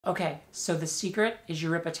Okay, so the secret is you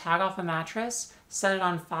rip a tag off a mattress, set it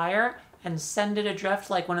on fire, and send it adrift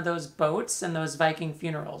like one of those boats in those Viking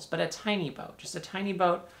funerals, but a tiny boat, just a tiny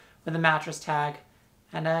boat with a mattress tag,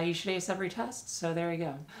 and you should ace every test, so there you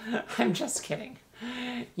go. I'm just kidding.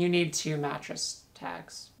 You need 2 mattress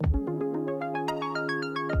tags.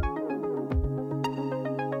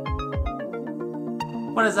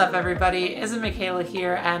 What is up, everybody? Isn't Michaela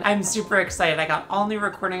here, and I'm super excited. I got all new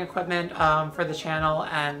recording equipment for the channel,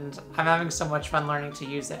 and I'm having so much fun learning to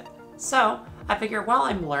use it. So I figure while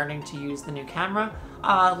I'm learning to use the new camera,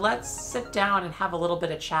 let's sit down and have a little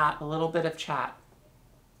bit of chat,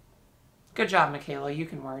 Good job, Michaela, you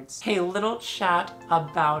can words. A little chat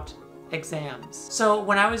about exams. So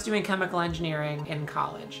when I was doing chemical engineering in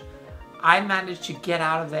college, I managed to get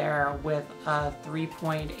out of there with a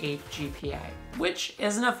 3.8 GPA, which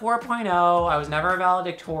isn't a 4.0. I was never a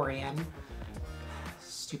valedictorian.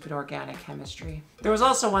 Stupid organic chemistry. There was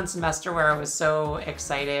also one semester where I was so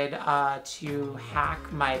excited to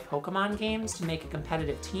hack my Pokemon games to make a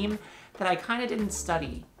competitive team that I kind of didn't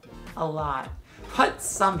study a lot. But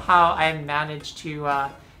somehow I managed to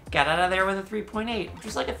get out of there with a 3.8, which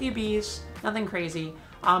was like a few B's, nothing crazy.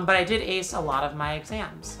 But I did ace a lot of my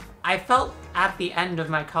exams. I felt at the end of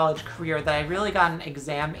my college career that I really got an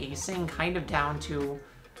exam acing kind of down to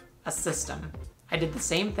a system. I did the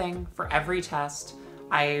same thing for every test.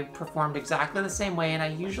 I performed exactly the same way, and I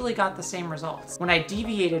usually got the same results. When I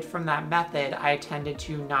deviated from that method, I tended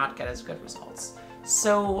to not get as good results.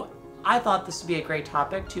 So I thought this would be a great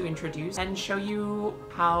topic to introduce and show you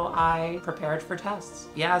how I prepared for tests.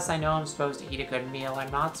 Yes, I know I'm supposed to eat a good meal.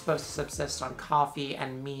 I'm not supposed to subsist on coffee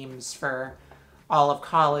and memes for all of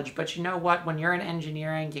college, but you know what? When you're in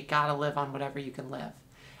engineering, you gotta live on whatever you can live.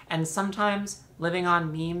 And sometimes living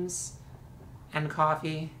on memes and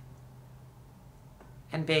coffee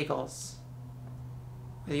and bagels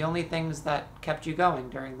were the only things that kept you going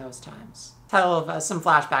during those times. Title of some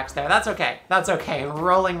flashbacks there. That's okay,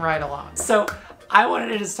 rolling right along. So I wanted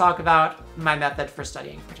to just talk about my method for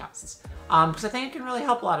studying for tests. Because I think it can really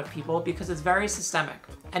help a lot of people because it's very systemic.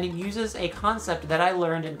 And it uses a concept that I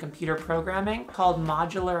learned in computer programming called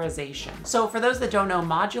modularization. So for those that don't know,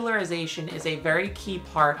 modularization is a very key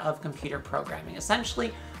part of computer programming.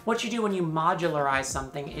 Essentially, what you do when you modularize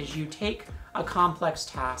something is you take a complex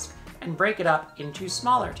task and break it up into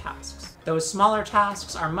smaller tasks. Those smaller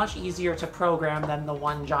tasks are much easier to program than the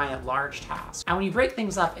one giant large task. And when you break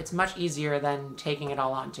things up, it's much easier than taking it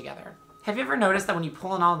all on together. Have you ever noticed that when you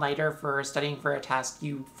pull an all-nighter for studying for a test,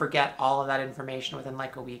 you forget all of that information within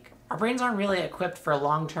like a week? Our brains aren't really equipped for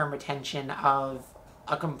long-term retention of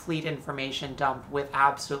a complete information dump with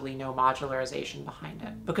absolutely no modularization behind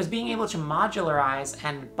it. Because being able to modularize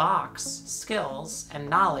and box skills and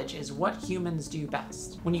knowledge is what humans do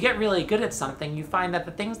best. When you get really good at something, you find that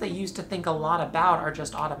the things that you used to think a lot about are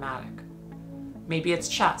just automatic. Maybe it's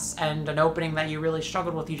chess, and an opening that you really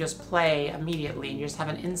struggled with, you just play immediately, and you just have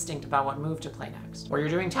an instinct about what move to play next. Or you're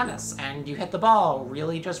doing tennis, and you hit the ball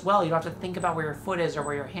really just well. You don't have to think about where your foot is or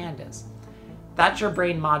where your hand is. That's your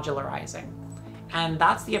brain modularizing. And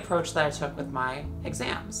that's the approach that I took with my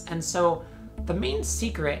exams. And so the main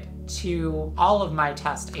secret to all of my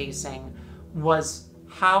test acing was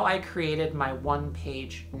how I created my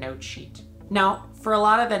one-page note sheet. Now, for a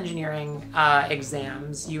lot of engineering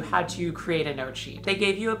exams, you had to create a note sheet. They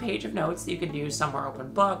gave you a page of notes that you could use. Some were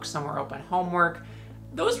open books, some were open homework.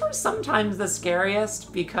 Those were sometimes the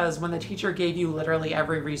scariest because when the teacher gave you literally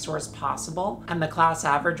every resource possible and the class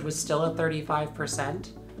average was still at 35%,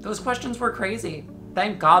 those questions were crazy.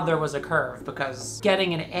 Thank God there was a curve because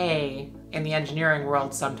getting an A in the engineering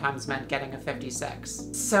world sometimes meant getting a 56.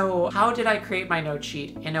 So how did I create my note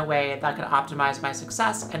sheet in a way that could optimize my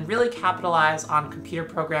success and really capitalize on computer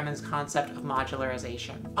programming's concept of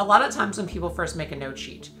modularization? A lot of times when people first make a note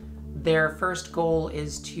sheet, their first goal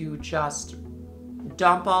is to just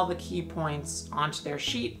dump all the key points onto their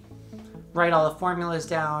sheet, write all the formulas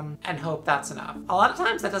down, and hope that's enough. A lot of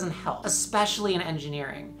times that doesn't help, especially in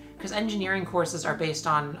engineering, because engineering courses are based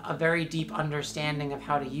on a very deep understanding of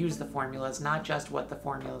how to use the formulas, not just what the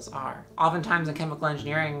formulas are. Oftentimes in chemical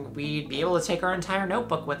engineering, we'd be able to take our entire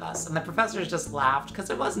notebook with us, and the professors just laughed because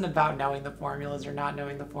it wasn't about knowing the formulas or not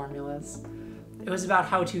knowing the formulas. It was about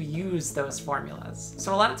how to use those formulas.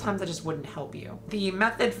 So a lot of times that just wouldn't help you. The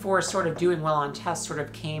method for sort of doing well on tests sort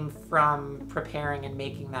of came from preparing and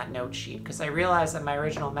making that note sheet, because I realized that my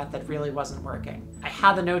original method really wasn't working. I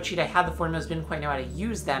had the note sheet, I had the formulas, didn't quite know how to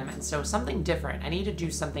use them, and so something different. I need to do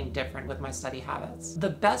something different with my study habits. The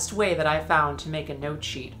best way that I found to make a note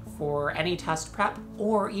sheet for any test prep,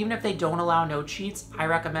 or even if they don't allow note sheets, I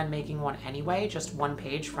recommend making one anyway, just one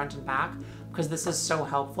page front and back, because this is so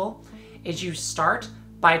helpful, is you start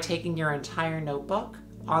by taking your entire notebook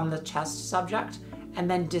on the test subject and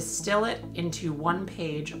then distill it into one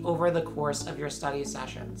page over the course of your study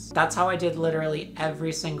sessions. That's how I did literally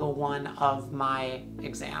every single one of my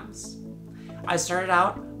exams. I started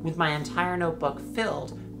out with my entire notebook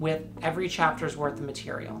filled with every chapter's worth of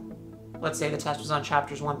material. Let's say the test was on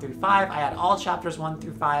chapters 1 through 5. I had all chapters 1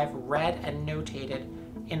 through 5 read and notated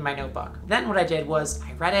in my notebook. Then what I did was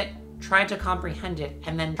I read it, tried to comprehend it,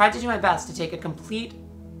 and then tried to do my best to take a complete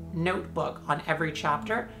notebook on every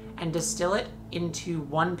chapter and distill it into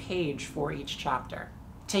one page for each chapter.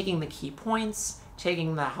 Taking the key points,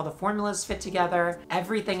 taking how the formulas fit together,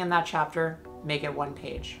 everything in that chapter, make it one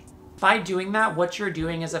page. By doing that, what you're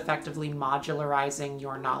doing is effectively modularizing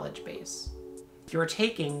your knowledge base. You're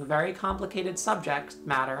taking very complicated subject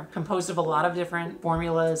matter composed of a lot of different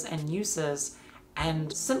formulas and uses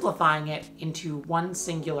and simplifying it into one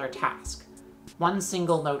singular task, one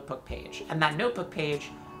single notebook page. And that notebook page,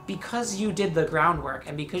 because you did the groundwork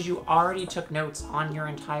and because you already took notes on your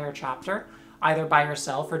entire chapter, either by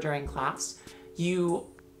yourself or during class, you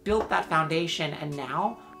built that foundation, and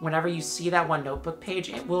now whenever you see that one notebook page,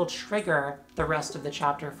 it will trigger the rest of the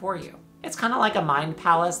chapter for you. It's kind of like a mind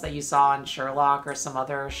palace that you saw on Sherlock or some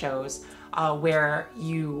other shows where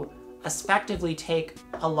you effectively take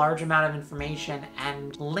a large amount of information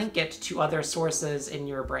and link it to other sources in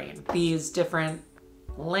your brain. These different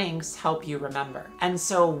links help you remember. And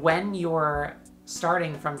so when you're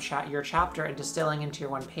starting from your chapter and distilling into your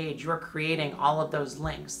one page, you're creating all of those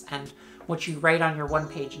links. And what you write on your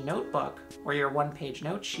one-page notebook or your one-page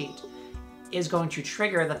note sheet is going to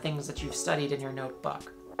trigger the things that you've studied in your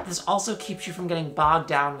notebook. This also keeps you from getting bogged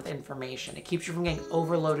down with information. It keeps you from getting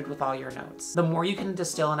overloaded with all your notes. The more you can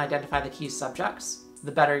distill and identify the key subjects,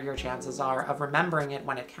 the better your chances are of remembering it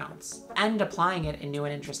when it counts and applying it in new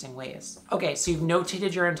and interesting ways. Okay, so you've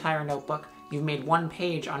notated your entire notebook. You've made one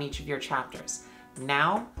page on each of your chapters.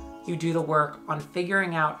 Now you do the work on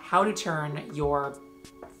figuring out how to turn your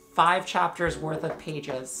 5 chapters worth of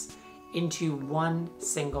pages into one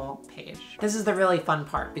single page. This is the really fun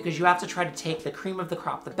part because you have to try to take the cream of the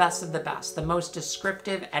crop, the best of the best, the most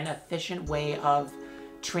descriptive and efficient way of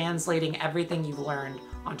translating everything you've learned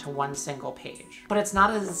onto one single page. But it's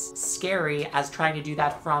not as scary as trying to do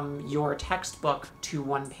that from your textbook to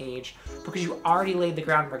one page because you already laid the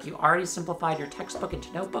groundwork. You already simplified your textbook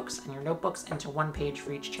into notebooks and your notebooks into one page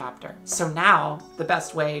for each chapter. So now the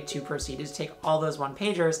best way to proceed is to take all those one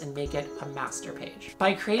pagers and make it a master page.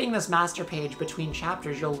 By creating this master page between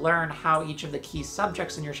chapters, you'll learn how each of the key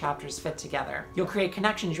subjects in your chapters fit together. You'll create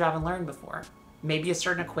connections you haven't learned before. Maybe a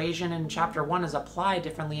certain equation in chapter 1 is applied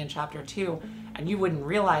differently in chapter 2, and you wouldn't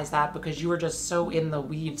realize that because you were just so in the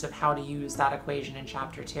weeds of how to use that equation in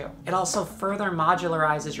chapter 2. It also further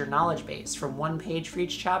modularizes your knowledge base from one page for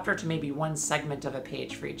each chapter to maybe one segment of a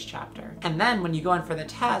page for each chapter. And then when you go in for the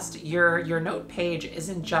test, your note page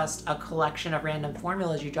isn't just a collection of random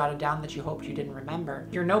formulas you jotted down that you hoped you didn't remember.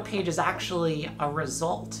 Your note page is actually a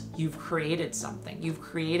result. You've created something. You've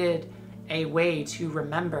created a way to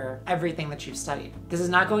remember everything that you've studied. This is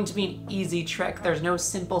not going to be an easy trick. There's no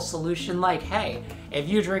simple solution like, hey, if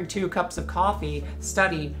you drink 2 cups of coffee,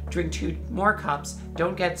 study, drink 2 more cups,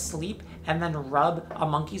 don't get sleep, and then rub a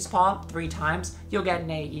monkey's paw 3 times, you'll get an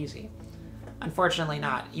A easy. Unfortunately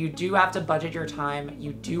not. You do have to budget your time,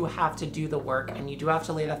 you do have to do the work, and you do have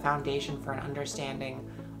to lay the foundation for an understanding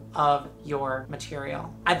of your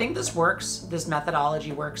material. I think this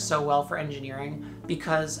methodology works so well for engineering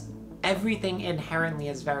because everything inherently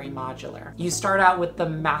is very modular. You start out with the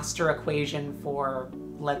master equation for,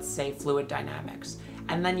 let's say, fluid dynamics,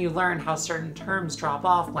 and then you learn how certain terms drop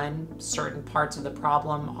off when certain parts of the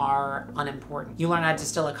problem are unimportant. You learn how to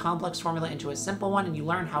distill a complex formula into a simple one, and you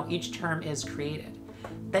learn how each term is created.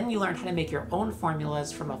 Then you learn how to make your own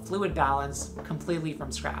formulas from a fluid balance completely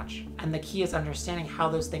from scratch. And the key is understanding how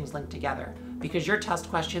those things link together, because your test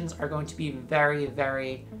questions are going to be very,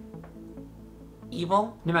 very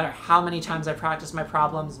evil. No matter how many times I practiced my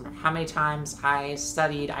problems, no matter how many times I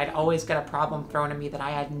studied, I'd always get a problem thrown at me that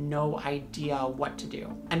I had no idea what to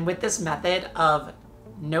do. And with this method of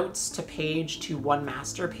notes to page to one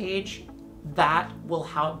master page, that will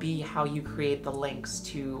be how you create the links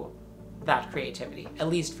to that creativity, at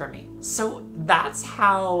least for me. So that's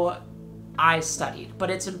how I studied, but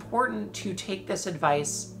it's important to take this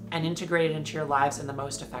advice and integrate it into your lives in the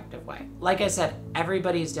most effective way. Like I said,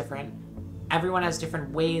 everybody's different. Everyone has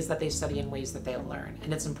different ways that they study and ways that they learn,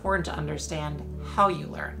 and it's important to understand how you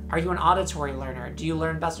learn. Are you an auditory learner? Do you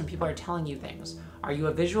learn best when people are telling you things? Are you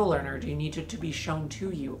a visual learner? Do you need it to be shown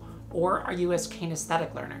to you? Or are you a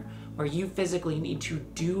kinesthetic learner, where you physically need to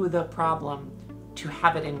do the problem to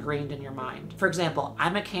have it ingrained in your mind. For example,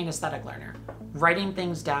 I'm a kinesthetic learner. Writing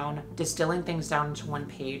things down, distilling things down into one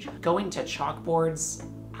page, going to chalkboards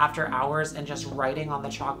after hours and just writing on the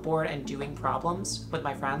chalkboard and doing problems with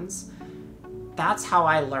my friends, that's how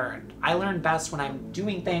I learned. I learn best when I'm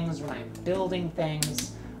doing things, when I'm building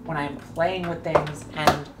things, when I'm playing with things,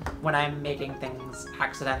 and when I'm making things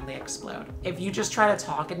accidentally explode. If you just try to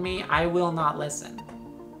talk at me, I will not listen.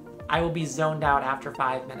 I will be zoned out after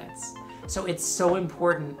 5 minutes. So it's so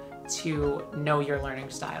important to know your learning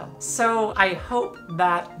style. So I hope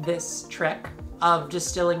that this trick of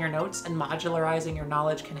distilling your notes and modularizing your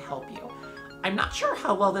knowledge can help you. I'm not sure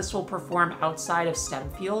how well this will perform outside of STEM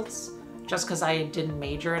fields. Just because I didn't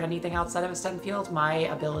major in anything outside of a STEM field, my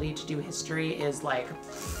ability to do history is like,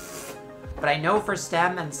 but I know for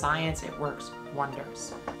STEM and science, it works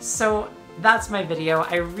wonders. So that's my video.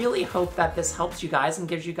 I really hope that this helps you guys and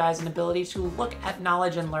gives you guys an ability to look at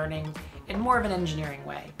knowledge and learning in more of an engineering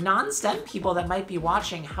way. Non-STEM people that might be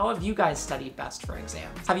watching, how have you guys studied best for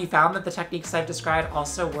exams? Have you found that the techniques I've described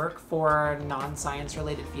also work for non-science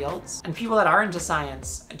related fields? And people that are into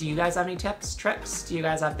science, do you guys have any tips, tricks? Do you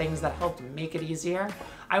guys have things that help make it easier?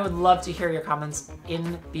 I would love to hear your comments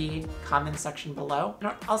in the comments section below. And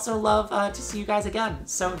I'd also love to see you guys again.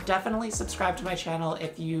 So definitely subscribe to my channel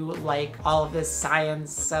if you like all of this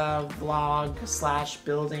science vlog /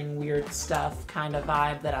 building weird stuff kind of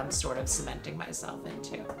vibe that I'm sort of cementing myself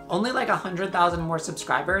into. Only like 100,000 more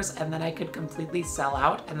subscribers and then I could completely sell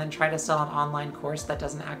out and then try to sell an online course that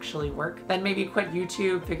doesn't actually work. Then maybe quit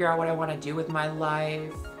YouTube, figure out what I want to do with my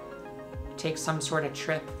life, take some sort of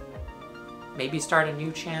trip, maybe start a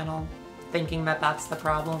new channel, thinking that that's the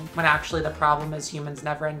problem, when actually the problem is humans'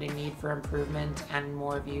 never-ending need for improvement and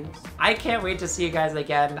more views. I can't wait to see you guys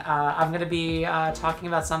again. I'm gonna be talking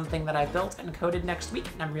about something that I built and coded next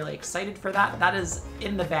week, and I'm really excited for that. That is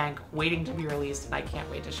in the bank, waiting to be released, and I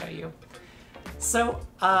can't wait to show you. So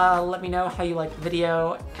let me know how you liked the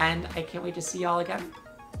video, and I can't wait to see y'all again.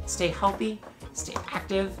 Stay healthy, stay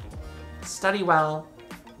active, study well,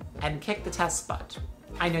 and kick the test butt.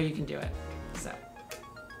 I know you can do it. So,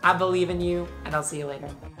 I believe in you, and I'll see you later.